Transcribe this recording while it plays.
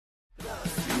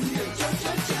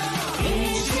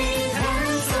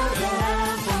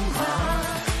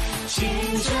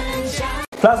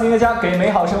Plus 音乐家给美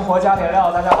好生活加点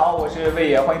料。大家好，我是魏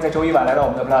野，欢迎在周一晚来到我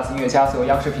们的 Plus 音乐家，所有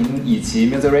央视频以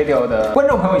及 Music Radio 的观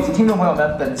众朋友以及听众朋友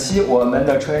们。本期我们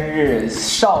的春日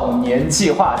少年计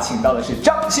划请到的是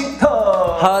张星特。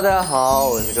Hello， 大家好，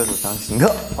我是歌手张星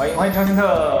特，欢迎张星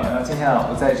特。今天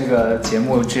我在这个节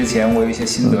目之前，我有一些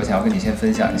心得想要跟你先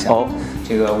分享一下。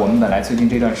这个我们本来最近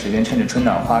这段时间趁着春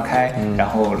暖花开，然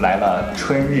后来了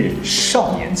春日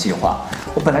少年计划。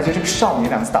我本来觉得这个少年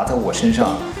两个字打在我身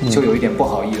上就有一点不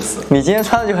好意思。你今天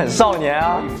穿的就很少年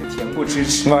啊！是恬不知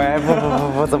耻。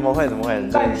不，怎么会？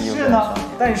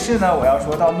但是呢，我要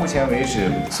说到目前为止，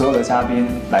所有的嘉宾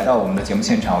来到我们的节目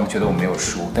现场，我觉得我没有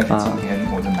输，但是今天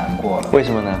我就难过了。为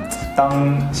什么呢？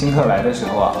当星特来的时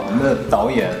候啊，我们的导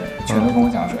演全都跟我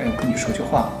讲说：“哎，我跟你说句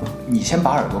话，你先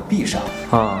把耳朵闭上。”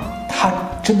他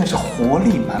真的是活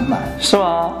力满满，是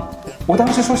吗？我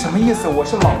当时说什么意思？我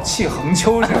是老气横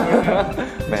秋，是不是？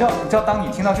你知道，当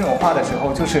你听到这种话的时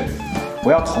候，就是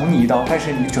我要捅你一刀，但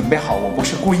是你准备好，我不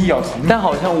是故意要捅你。但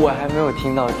好像我还没有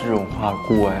听到这种话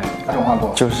过哎。哪种话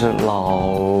过？就是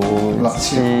老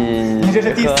气。你这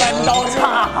是第3刀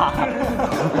叉。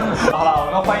好了，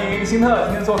我们欢迎星特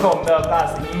今天做客我们的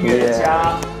Plus 音乐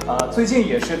家。最近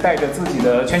也是带着自己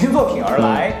的全新作品而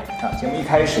来。节目一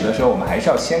开始的时候，我们还是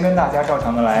要先跟大家照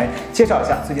常的来介绍一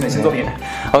下最近的新作品。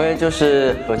OK， 就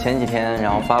是我前几天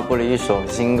然后发布了一首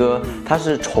新歌，它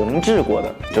是重制过的，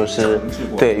就是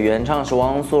对，原唱是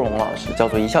汪苏泷老师，叫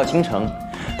做《一笑倾城》。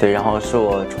对，然后是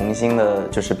我重新的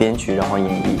就是编曲，然后演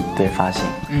绎，对，发行。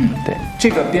对，这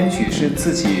个编曲是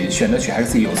自己选的曲，还是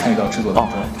自己有参与到制作当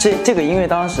中？这个音乐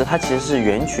当时它其实是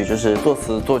原曲，就是作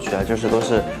词作曲啊，就是都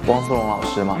是汪苏泷老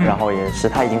师嘛，然后也是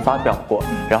他已经发表过，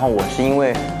然后我是因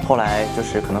为后来就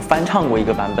是可能翻唱过一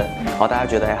个版本，然后大家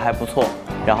觉得还不错，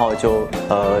然后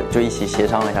就一起协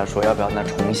商了一下，说要不要那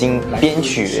重新编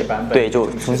曲，对，就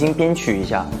重新编曲一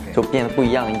下，就变得不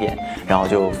一样一点，然后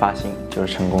就发行，就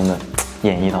是成功的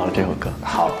演绎到了这首歌。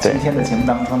好，今天的节目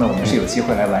当中呢，我们是有机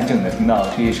会来完整的听到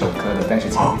这一首歌的，但是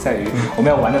前提在于我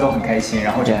们要玩的都很开心，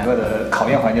然后整个的考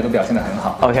验环节都表现得很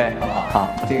好。OK， 好不好？好，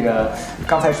这个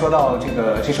刚才说到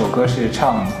这首歌是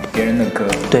唱别人的歌，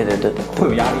对，会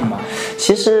有压力吗？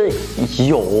其实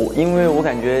有，因为我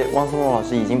感觉汪苏泷老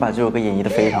师已经把这首歌演绎得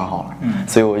非常好了，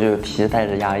所以我就提带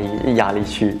着压力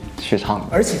去唱。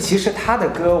而且其实他的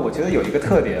歌，我觉得有一个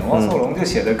特点，汪苏泷就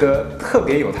写的歌特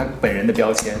别有他本人的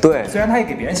标签。对，虽然他也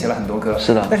给别人写了很多歌，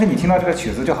是的，但是你听到这个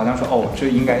曲子，就好像说，哦，这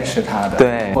应该是他的。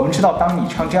对，我们知道，当你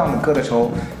唱这样的歌的时候，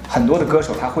很多的歌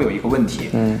手他会有一个问题，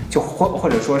就或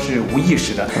者说是无意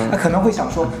识的，他可能会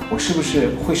想说，我是不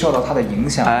是会受到他的影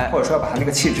响，或者说要把他那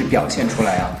个气质表现出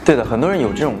来啊？对的，很多人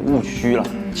有这种误区了。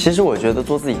其实我觉得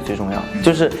做自己最重要，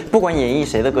就是不管演绎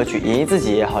谁的歌曲，演绎自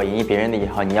己也好，演绎别人的也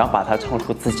好，你要把它唱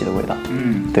出自己的味道。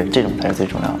对，这种才是最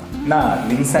重要的。那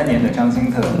03年的张星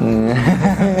特，你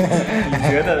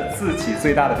觉得自己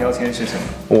最大的标签是什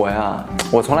么？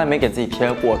我从来没给自己贴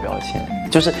过标签，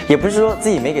就是也不是说自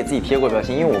己没给自己贴过标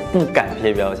签，因为我不敢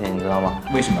贴标签，你知道吗？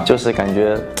为什么？就是感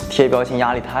觉贴标签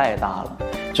压力太大了。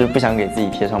就是不想给自己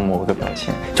贴上某个标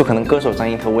签，就可能歌手张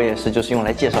星特，我也是就是用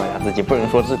来介绍一下自己，不能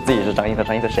说是自己是张星特，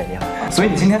张星特谁呀？所以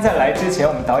你今天在来之前，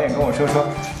我们导演跟我说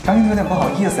张星特有点不好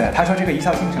意思呀，他说这个《一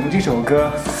笑倾城》这首歌，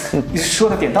你说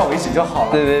的点到为止就好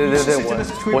了。对，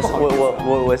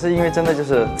我是因为真的就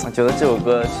是觉得这首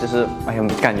歌其实，哎呀，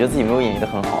感觉自己没有演绎得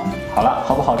很好。好了，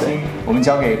好不好听？我们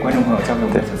交给观众朋友，交给我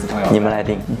们的粉丝朋友，你们来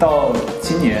定。到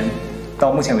今年。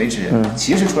到目前为止，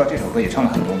其实除了这首歌也唱了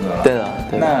很多歌了。对的。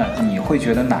那你会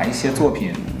觉得哪一些作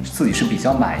品自己是比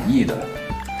较满意的？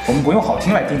我们不用好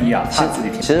听来定义啊，他自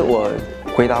己听。其实我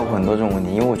回答过很多这种问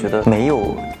题，因为我觉得没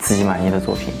有自己满意的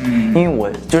作品。因为我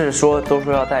就是都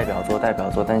说要代表作，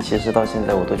但其实到现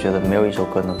在我都觉得没有一首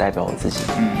歌能代表我自己。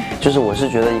就是我是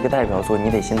觉得一个代表作，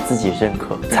你得先自己认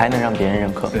可，才能让别人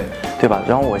认可，对吧？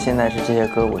然后我现在是这些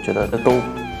歌，我觉得都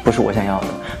不是我想要的，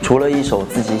除了一首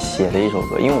自己写的一首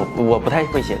歌，因为我不太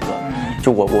会写歌，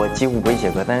就我几乎不会写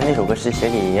歌，但是那首歌是写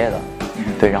给爷爷的，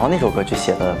对，然后那首歌就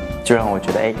写的就让我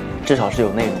觉得，哎，至少是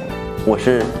有内容的。我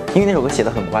是因为那首歌写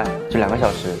的很快，就2个小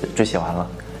时就写完了，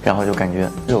然后就感觉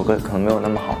这首歌可能没有那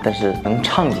么好，但是能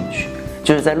唱进去，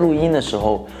就是在录音的时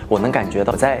候，我能感觉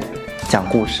到我在讲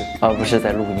故事，而不是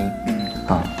在录音。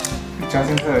张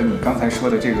星特，你刚才说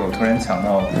的这个，我突然想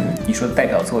到，你说的代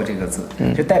表作这个字，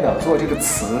这代表作这个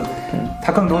词，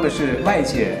它更多的是外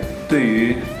界对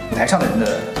于舞台上的人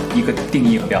的一个定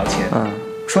义和标签。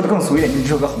说的更俗一点，你这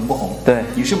首歌红不红？对，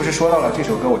你是不是说到了这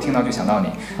首歌，我听到就想到你？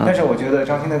但是我觉得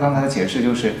张星特刚才的解释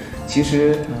就是，其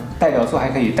实代表作还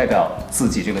可以代表自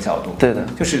己这个角度。对的，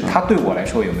就是它对我来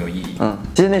说有没有意义？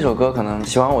其实那首歌可能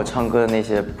喜欢我唱歌的那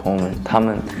些朋友们，他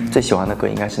们最喜欢的歌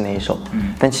应该是那一首，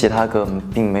但其他歌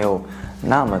并没有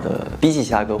那么的，比起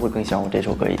其他歌会更喜欢我这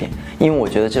首歌一点，因为我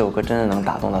觉得这首歌真的能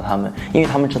打动到他们，因为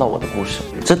他们知道我的故事。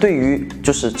这对于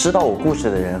就是知道我故事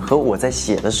的人和我在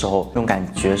写的时候，这种感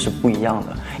觉是不一样的。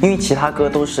因为其他歌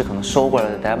都是可能收过来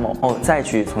的 demo， 然后再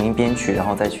去重新编曲，然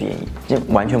后再去演绎，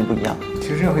这完全不一样。其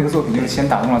实任何一个作品就是先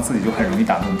打动了自己，就很容易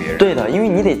打动别人。对的，因为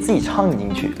你得自己唱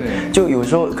进去。对，就有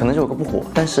时候可能这首歌不火，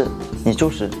但是你就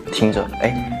是听着，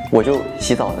哎，我就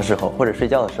洗澡的时候或者睡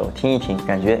觉的时候听一听，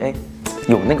感觉哎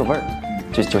有那个味儿。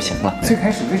就行了。最开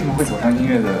始为什么会走上音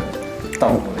乐的道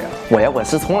路的呀？我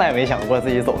是从来没想过自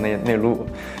己走那路，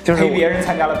就是陪别人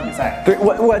参加了比赛。对，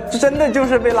我真的就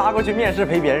是被拉过去面试，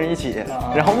陪别人一起，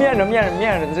然后面着，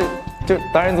就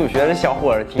导演组觉得小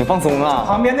伙儿挺放松啊。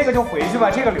旁边那个就回去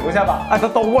吧，这个留下吧。啊，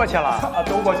都过去了啊，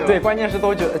都过去了。对，关键是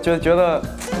都觉得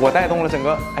我带动了整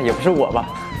个，哎，也不是我吧。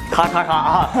咔咔咔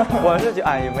啊！我是觉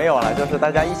哎没有了，就是大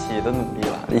家一起的努力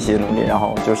了，一起努力，然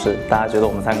后就是大家觉得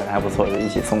我们3个人还不错，就一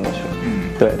起送过去了。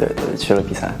对，去了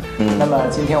比赛。那么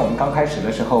今天我们刚开始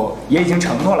的时候也已经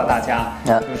承诺了大家，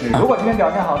就是如果今天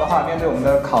表现好的话，面对我们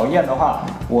的考验的话，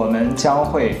我们将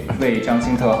会为张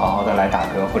星特好好的来打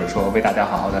歌，或者说为大家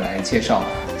好好的来介绍。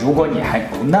如果你还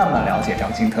不那么了解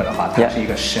张星特的话，他是一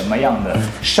个什么样的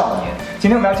少年？今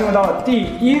天我们要进入到了第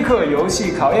1个游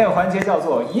戏考验环节，叫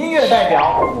做音乐代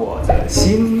表我的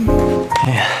心。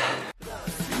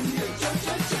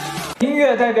音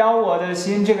乐代表我的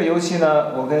心这个游戏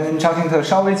呢，我跟张星特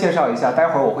稍微介绍一下，待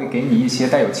会儿我会给你一些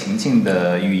带有情境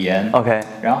的语言 ，OK，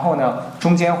 然后呢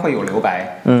中间会有留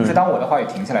白，就是当我的话语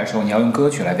停下来的时候，你要用歌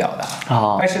曲来表达，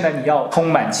但是呢你要充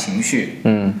满情绪，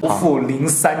不负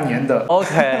03年的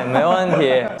 ，OK， 没问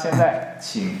题。现在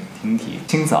请听题，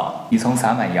清早你从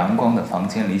洒满阳光的房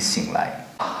间里醒来。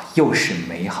又是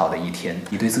美好的一天，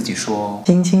你对自己说：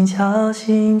轻轻敲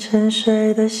醒沉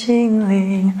睡的心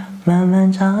灵，慢慢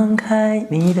张开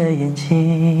你的眼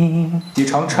睛。起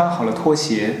床，穿好了拖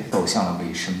鞋，走向了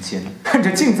卫生间，看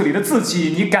着镜子里的自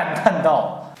己，你感叹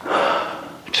道：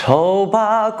丑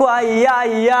八怪呀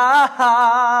呀！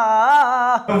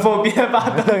能否别把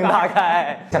灯打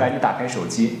开？接下来你打开手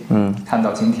机，看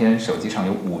到今天手机上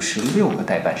有56个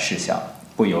待办事项，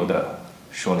不由得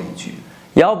说了一句。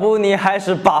要不你还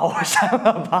是把我删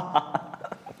了吧。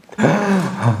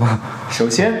首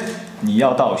先，你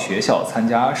要到学校参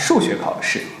加数学考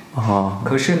试。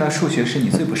可是呢，数学是你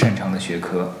最不擅长的学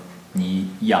科。你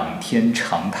仰天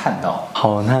长叹道：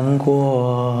好难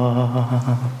过。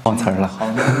忘词了，好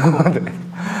难过。对。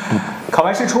考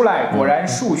完试出来，果然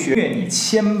数学虐你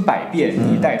千百遍，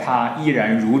你待他依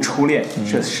然如初恋。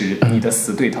这时，你的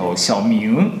死对头小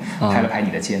明拍了拍你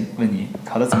的肩，问你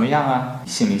考得怎么样啊？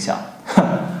心里想。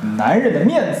男人的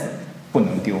面子不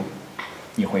能丢，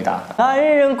你回答：男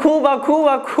人哭吧哭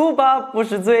吧哭吧，不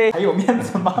是罪。还有面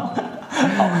子吗？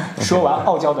好，说完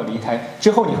傲娇的离开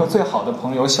之后，你和最好的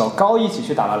朋友小高一起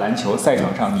去打了篮球。赛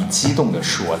场上，你激动地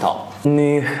说道：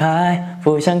女孩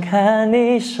不想看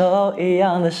你受一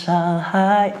样的伤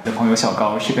害。你的朋友小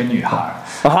高是个女孩。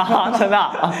真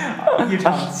的。一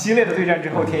场激烈的对战之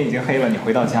后，天已经黑了。你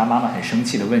回到家，妈妈很生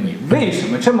气地问你为什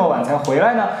么这么晚才回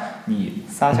来呢？你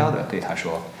撒娇地对她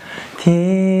说：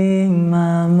听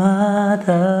妈妈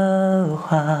的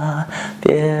话，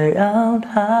别让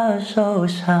她受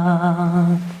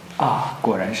伤。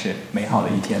果然是美好的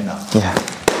一天呢。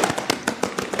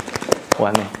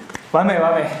完美，完美，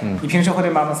完美。你平时会对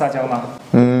妈妈撒娇吗？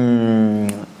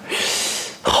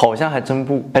好像还真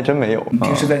没有。你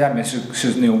平时在家里面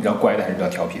是那种比较乖的，还是比较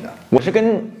调皮的？我是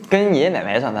跟爷爷奶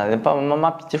奶长大的，爸爸妈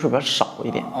妈接触比较少一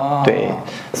点。对，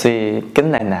所以跟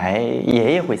奶奶、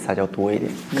爷爷会撒娇多一点。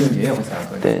跟爷爷会撒娇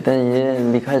多一点。对，但爷爷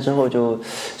离开之后就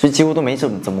几乎都没怎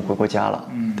么回过家了。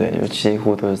对，就几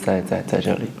乎都是在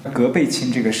这里。隔辈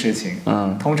亲这个事情，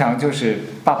通常就是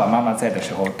爸爸妈妈在的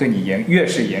时候对你越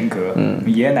是严格，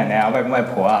爷爷奶奶啊、外公外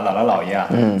婆啊、姥姥姥爷啊，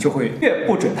就会越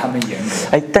不准他们严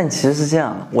格。哎，但其实是这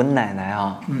样，我奶奶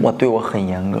啊，我对我很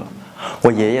严格，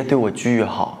我爷爷对我巨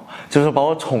好。就是把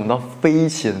我宠到飞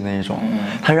起的那种，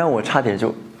他让我差点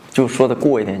就说的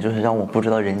过一点，就是让我不知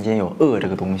道人间有恶这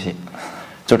个东西，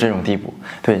就这种地步。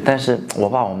对，但是我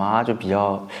爸我妈就比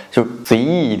较就随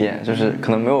意一点，就是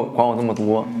可能没有管我那么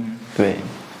多。对，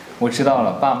我知道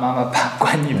了，爸爸妈妈把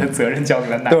管你的责任交给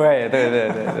了奶奶。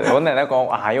对，我奶奶管我，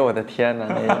哎呦我的天哪，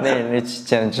那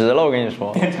简直了，我跟你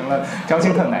说，变成了张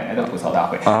星特奶奶的吐槽大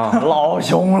会老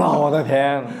凶了，我的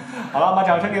天。好了，把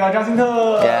掌声给到张星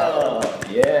特。